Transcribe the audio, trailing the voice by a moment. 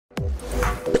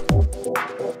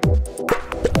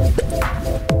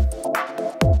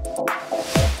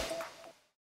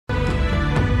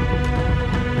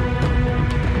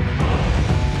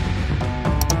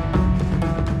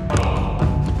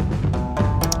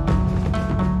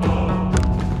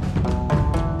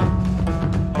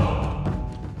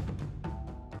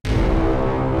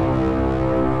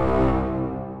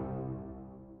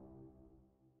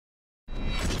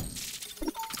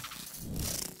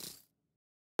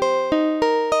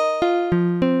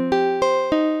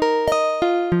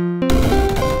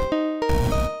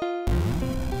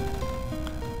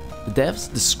The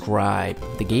devs describe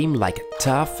the game like a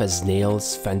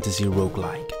tough-as-nails fantasy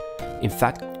roguelike. In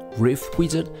fact, Rift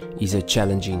Wizard is a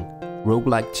challenging,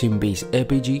 roguelike team-based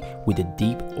RPG with a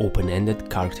deep, open-ended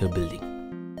character building,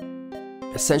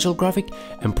 essential graphic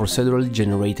and procedurally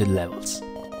generated levels.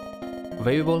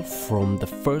 Available from the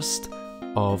 1st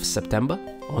of September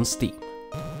on Steam.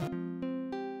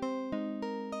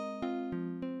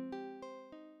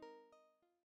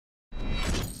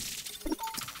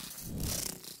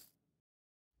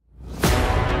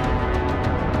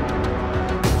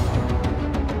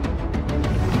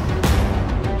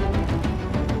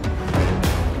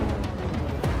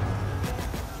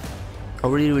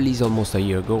 Already released almost a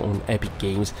year ago on Epic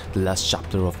Games, the last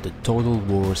chapter of the Total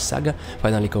War Saga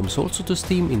finally comes also to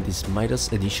Steam in this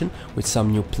Mithos edition with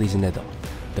some new pleasing add-on.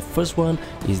 The first one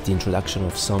is the introduction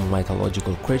of some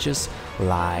mythological creatures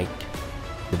like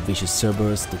the Vicious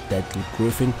Cerberus, the Deadly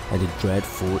Griffin and the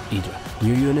Dreadful Hydra.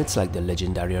 New units like the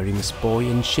legendary Arimus Boy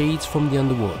and Shades from the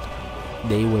Underworld.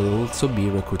 They will also be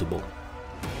recruitable,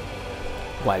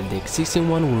 while the existing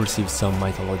one will receive some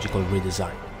mythological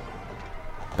redesign.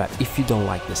 But if you don't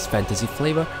like this fantasy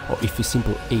flavor, or if you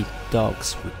simply hate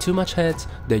dogs with too much heads,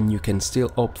 then you can still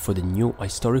opt for the new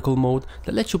historical mode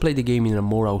that lets you play the game in a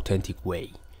more authentic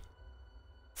way.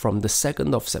 From the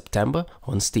 2nd of September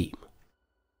on Steam.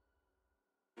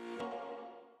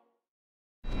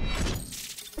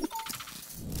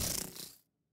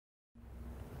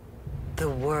 The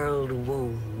world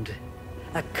wound,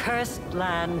 a cursed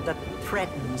land that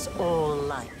threatens all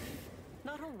life.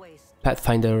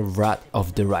 Pathfinder Wrath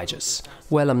of the Righteous.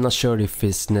 Well, I'm not sure if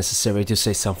it's necessary to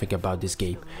say something about this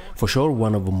game. For sure,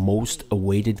 one of the most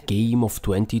awaited game of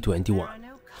 2021.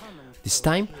 This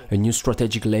time, a new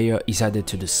strategic layer is added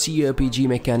to the CRPG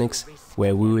mechanics,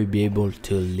 where we will be able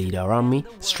to lead our army,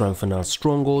 strengthen our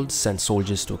strongholds, send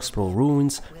soldiers to explore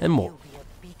ruins, and more.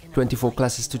 24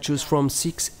 classes to choose from,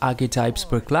 6 archetypes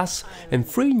per class, and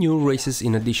 3 new races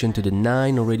in addition to the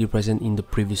 9 already present in the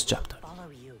previous chapter.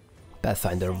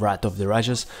 Pathfinder Wrath of the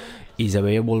Righteous is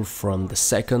available from the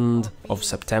 2nd of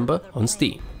September on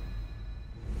Steam.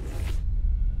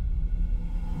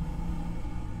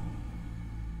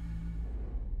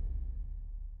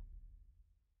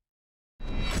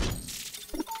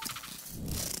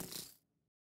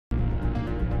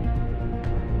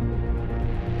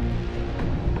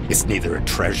 It's neither a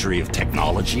treasury of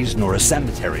technologies nor a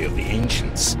cemetery of the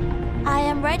ancients. I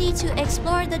am ready to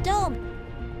explore the dome.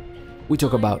 We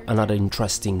talk about another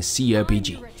interesting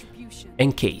CRPG,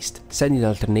 Encased, set in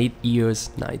alternate years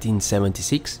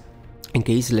 1976.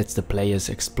 Encased lets the players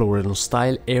explore a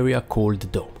hostile area called the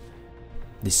Dome.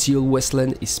 The sealed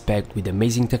wasteland is packed with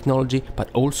amazing technology but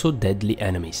also deadly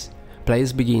enemies.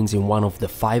 Players begins in one of the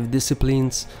 5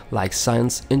 disciplines like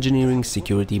science, engineering,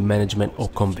 security, management or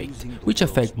convict, which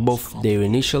affect both their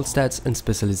initial stats and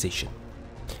specialization.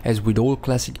 As with all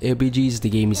classic RPGs, the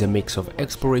game is a mix of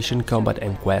exploration, combat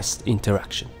and quest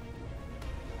interaction.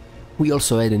 We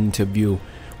also had an interview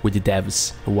with the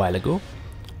devs a while ago.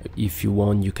 If you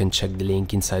want, you can check the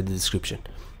link inside the description.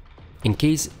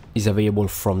 Encased is available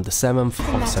from the 7th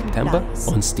of September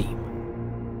on Steam.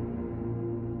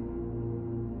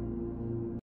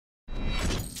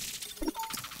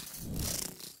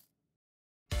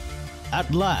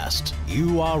 At last,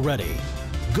 you are ready.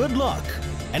 Good luck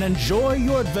and enjoy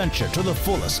your adventure to the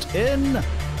fullest in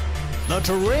the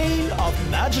Terrain of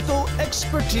Magical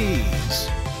Expertise.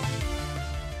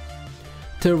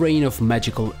 Terrain of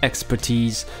Magical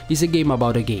Expertise is a game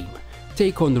about a game.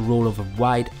 Take on the role of a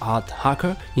wide-art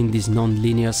hacker in this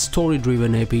non-linear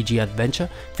story-driven RPG adventure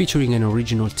featuring an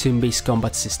original team-based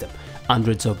combat system,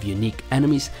 hundreds of unique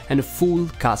enemies and a full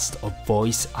cast of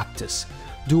voice actors.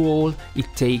 Do all it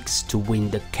takes to win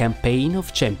the Campaign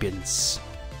of Champions.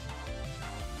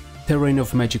 Terrain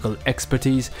of Magical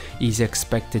Expertise is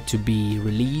expected to be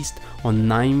released on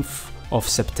 9th of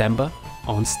September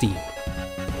on Steam.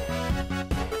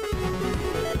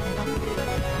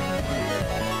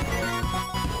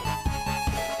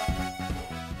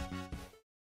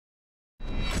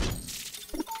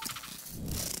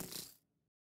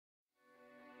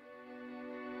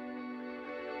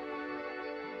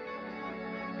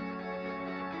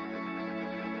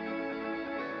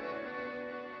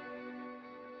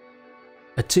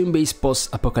 a turn-based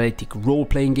post-apocalyptic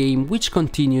role-playing game which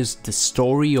continues the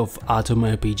story of Atom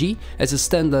RPG as a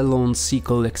standalone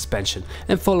sequel expansion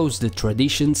and follows the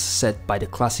traditions set by the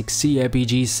classic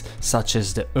CRPGs such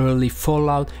as the early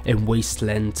Fallout and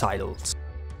Wasteland titles.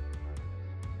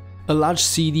 A large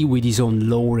city with its own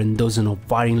lore and dozens of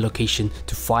varying locations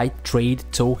to fight, trade,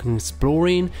 talk and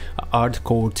exploring, a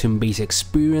hardcore turn-based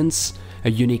experience, a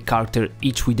unique character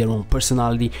each with their own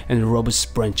personality and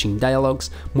robust branching dialogues,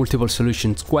 multiple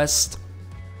solutions quests,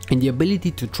 and the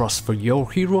ability to transfer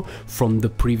your hero from the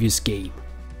previous game.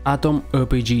 Atom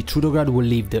RPG Trudograd will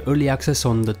leave the early access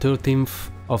on the 13th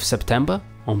of September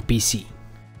on PC.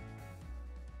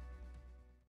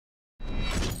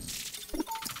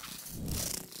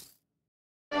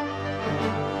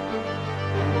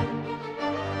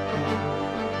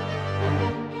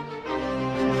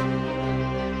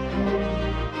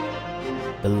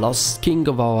 The Lost King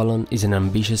of Avalon is an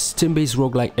ambitious turn-based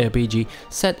roguelike RPG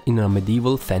set in a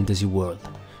medieval fantasy world.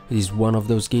 It is one of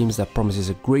those games that promises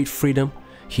a great freedom.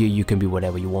 Here you can be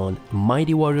whatever you want, a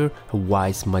mighty warrior, a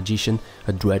wise magician,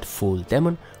 a dreadful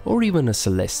demon, or even a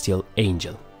celestial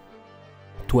angel.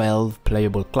 12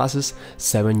 playable classes,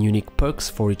 7 unique perks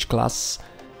for each class,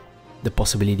 the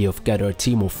possibility of gather a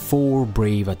team of 4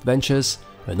 brave adventurers,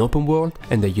 an open world,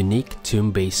 and a unique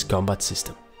turn-based combat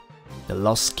system. The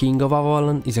Lost King of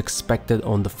Avalon is expected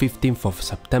on the 15th of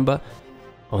September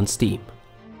on Steam.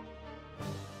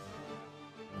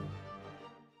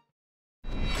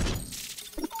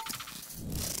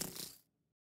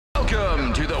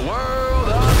 Welcome to the world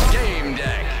of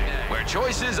Gamedec, where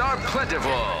choices are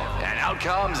plentiful and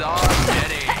outcomes are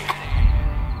many.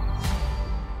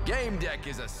 Gamedec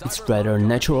is a It's rather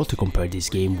natural to compare this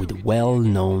game with the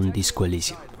well-known Disco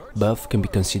Elysium. Both can be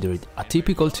considered a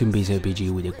typical turn-based RPG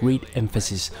with a great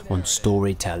emphasis on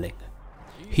storytelling.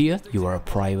 Here you are a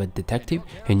private detective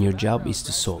and your job is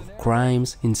to solve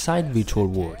crimes inside virtual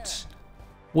worlds.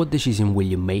 What decision will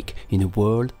you make in a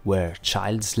world where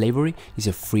child slavery is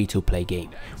a free-to-play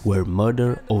game, where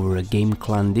murder over a game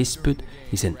clan dispute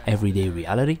is an everyday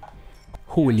reality?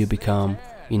 Who will you become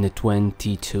in the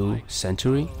 22nd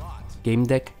century?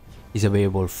 Gamedec is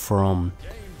available from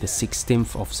the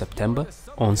 16th of September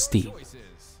on Steam.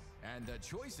 and the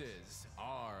choices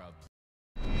are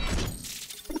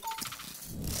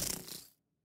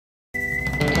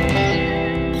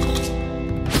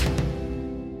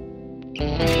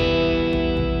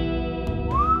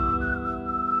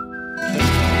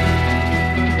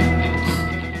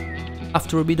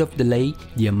After a bit of delay,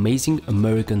 the amazing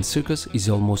American Circus is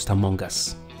almost among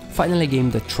us. Finally a game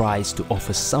that tries to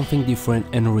offer something different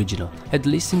and original, at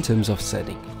least in terms of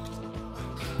setting.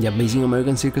 The amazing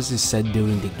American Circus is set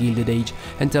during the Gilded Age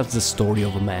and tells the story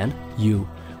of a man, you,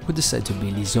 who decided to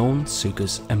build his own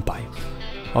circus empire.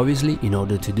 Obviously, in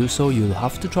order to do so, you'll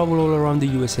have to travel all around the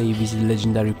USA, visit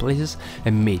legendary places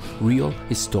and meet real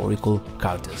historical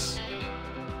characters.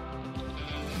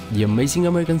 The amazing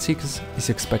American Circus is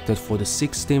expected for the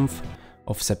 16th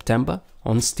of September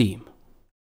on Steam.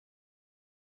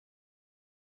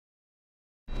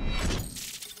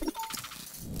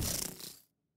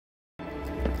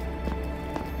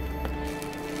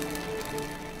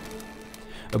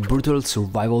 A brutal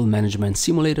survival management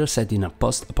simulator set in a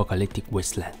post-apocalyptic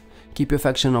wasteland. Keep your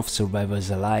faction of survivors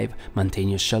alive, maintain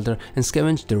your shelter, and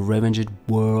scavenge the ravaged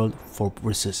world for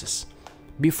resources.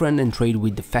 Befriend and trade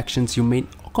with the factions you made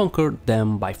or conquer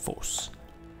them by force.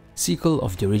 Sequel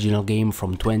of the original game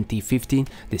from 2015,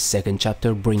 the second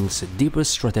chapter brings a deeper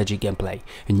strategic gameplay,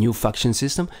 a new faction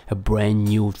system, a brand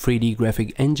new 3D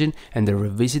graphic engine, and a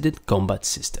revisited combat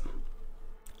system.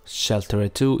 Shelter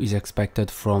 2 is expected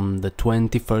from the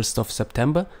 21st of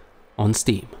September on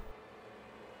Steam.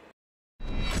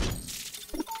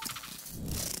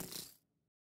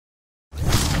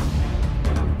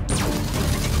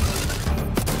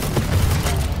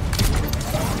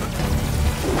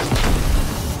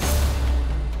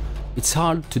 It's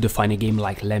hard to define a game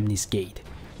like Lemnis Gate.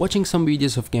 Watching some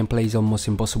videos of gameplay is almost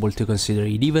impossible to consider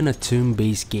it even a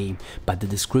turn-based game, but the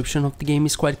description of the game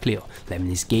is quite clear.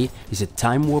 Lemnis Gate is a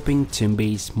time-warping,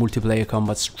 turn-based, multiplayer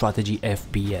combat strategy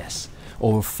FPS.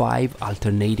 Over 5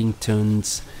 alternating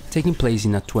turns taking place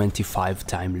in a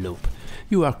 25-time loop.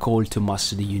 You are called to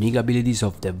master the unique abilities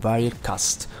of the varied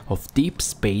cast of deep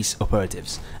space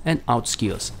operatives and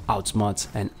outskills, outsmarts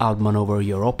and outmaneuver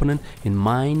your opponent in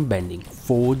mind-bending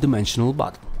 4-dimensional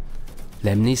battle.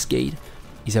 Lemnis Gate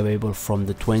is available from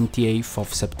the 28th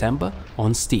of September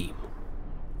on Steam.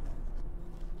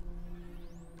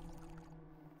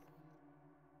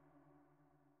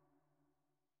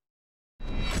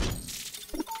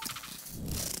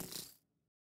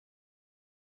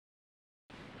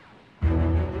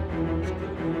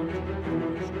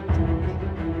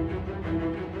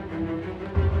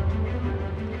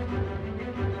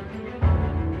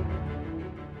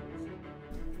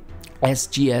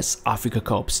 SGS Afrika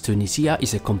Korps Tunisia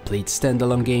is a complete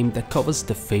standalone game that covers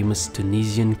the famous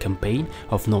Tunisian campaign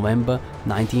of November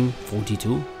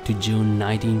 1942 to June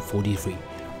 1943.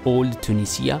 Hold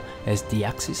Tunisia as the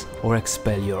axis or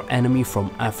expel your enemy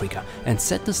from Africa and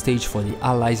set the stage for the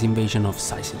Allies' invasion of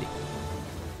Sicily.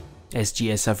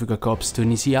 SGS Afrika Korps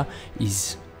Tunisia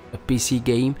is a PC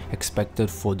game expected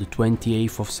for the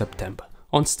 28th of September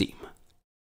on Steam.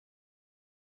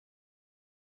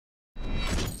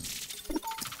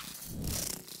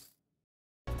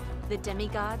 The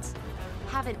demigods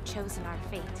haven't chosen our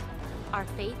fate. Our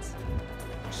fate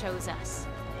chose us.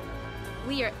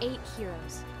 We are 8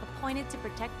 heroes, appointed to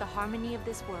protect the harmony of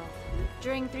this world.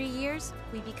 During 3 years,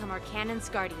 we become our cannon's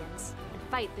guardians and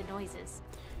fight the noises.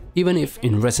 Even if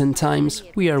in recent times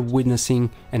we are witnessing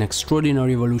an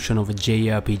extraordinary evolution of a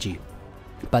JRPG.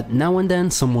 But now and then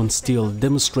someone still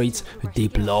demonstrates a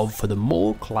deep love for the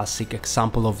more classic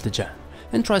example of the genre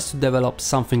and tries to develop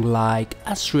something like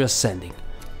Astria Ascending.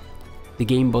 The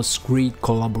game boasts great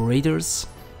collaborators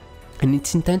and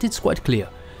its intent is quite clear,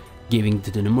 giving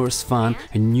the numerous fan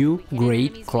a new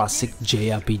great classic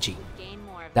JRPG.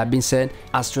 That being said,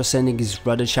 Astria Ascending is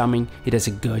rather charming. It has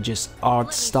a gorgeous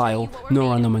art style, no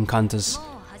random encounters,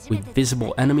 with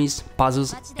visible enemies,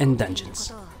 puzzles and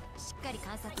dungeons.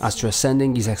 Astria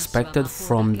Ascending is expected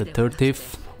from the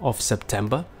 30th of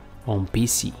September on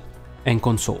PC and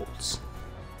consoles.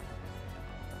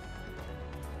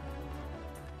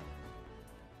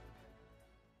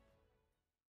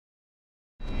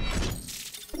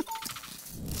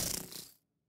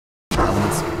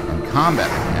 And combat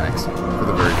mechanics for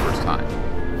the very first time.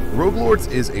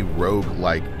 Roguelords is a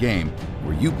rogue-like game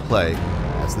where you play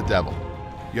as the devil.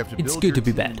 You have to It's good to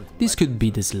be bad. This could be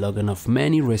the slogan of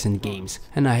many recent games,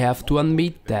 and I have to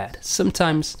admit that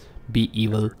sometimes be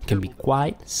evil can be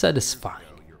quite satisfying.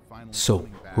 So,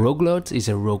 Roguelords is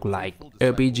a roguelike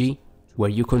RPG where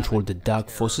you control the dark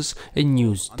forces and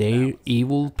use their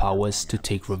evil powers to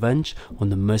take revenge on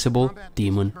the merciful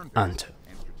demon hunter.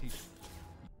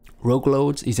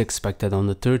 Roguelords is expected on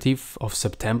the 30th of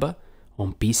September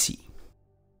on PC.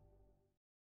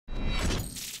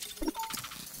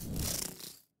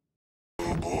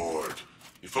 Oh, bored.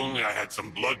 If only I had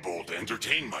some Blood Bowl to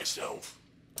entertain myself.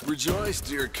 Rejoice,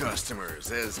 dear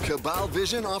customers, as Cabal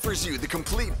Vision offers you the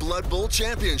complete Blood Bowl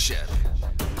Championship.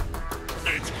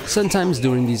 Sometimes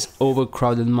during this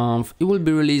overcrowded month, it will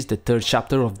be released the 3rd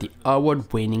chapter of the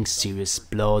award-winning series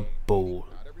Blood Bowl.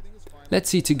 Let's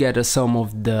see together some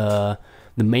of the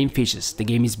main features. The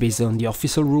game is based on the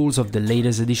official rules of the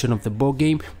latest edition of the board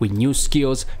game with new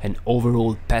skills and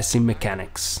overall passing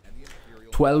mechanics.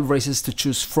 12 races to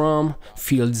choose from,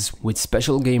 fields with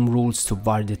special game rules to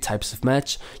vary the types of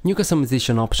match, new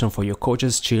customization option for your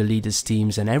coaches, cheerleaders,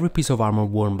 teams and every piece of armor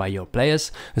worn by your players,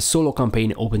 a solo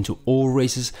campaign open to all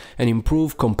races, and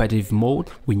improved competitive mode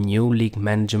with new league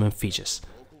management features.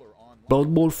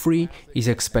 Blood Bowl 3 is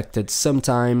expected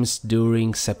sometimes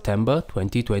during September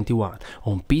 2021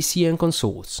 on PC and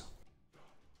consoles.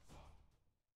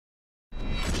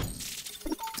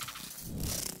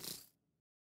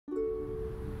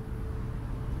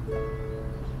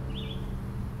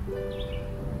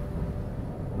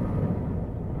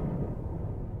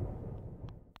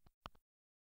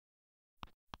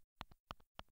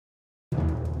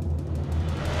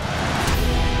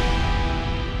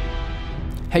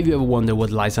 Have you ever wondered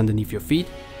what lies underneath your feet?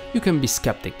 You can be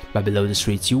skeptic, but below the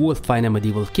streets you will find a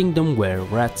medieval kingdom where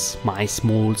rats, mice,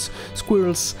 moles,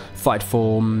 squirrels fight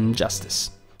for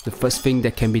justice. The first thing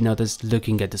that can be noticed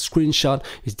looking at the screenshot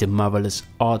is the marvelous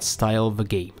art style of the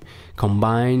game,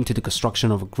 combined to the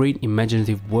construction of a great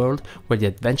imaginative world where the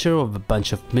adventure of a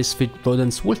bunch of misfit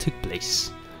rodents will take place.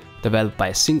 Developed by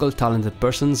a single talented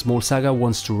person, Small Saga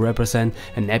wants to represent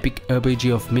an epic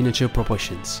RPG of miniature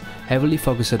proportions, heavily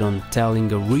focused on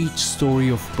telling a rich story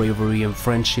of bravery and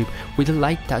friendship with a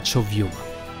light touch of humor.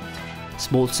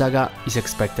 Small Saga is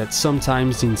expected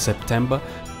sometimes in September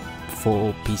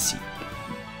for PC.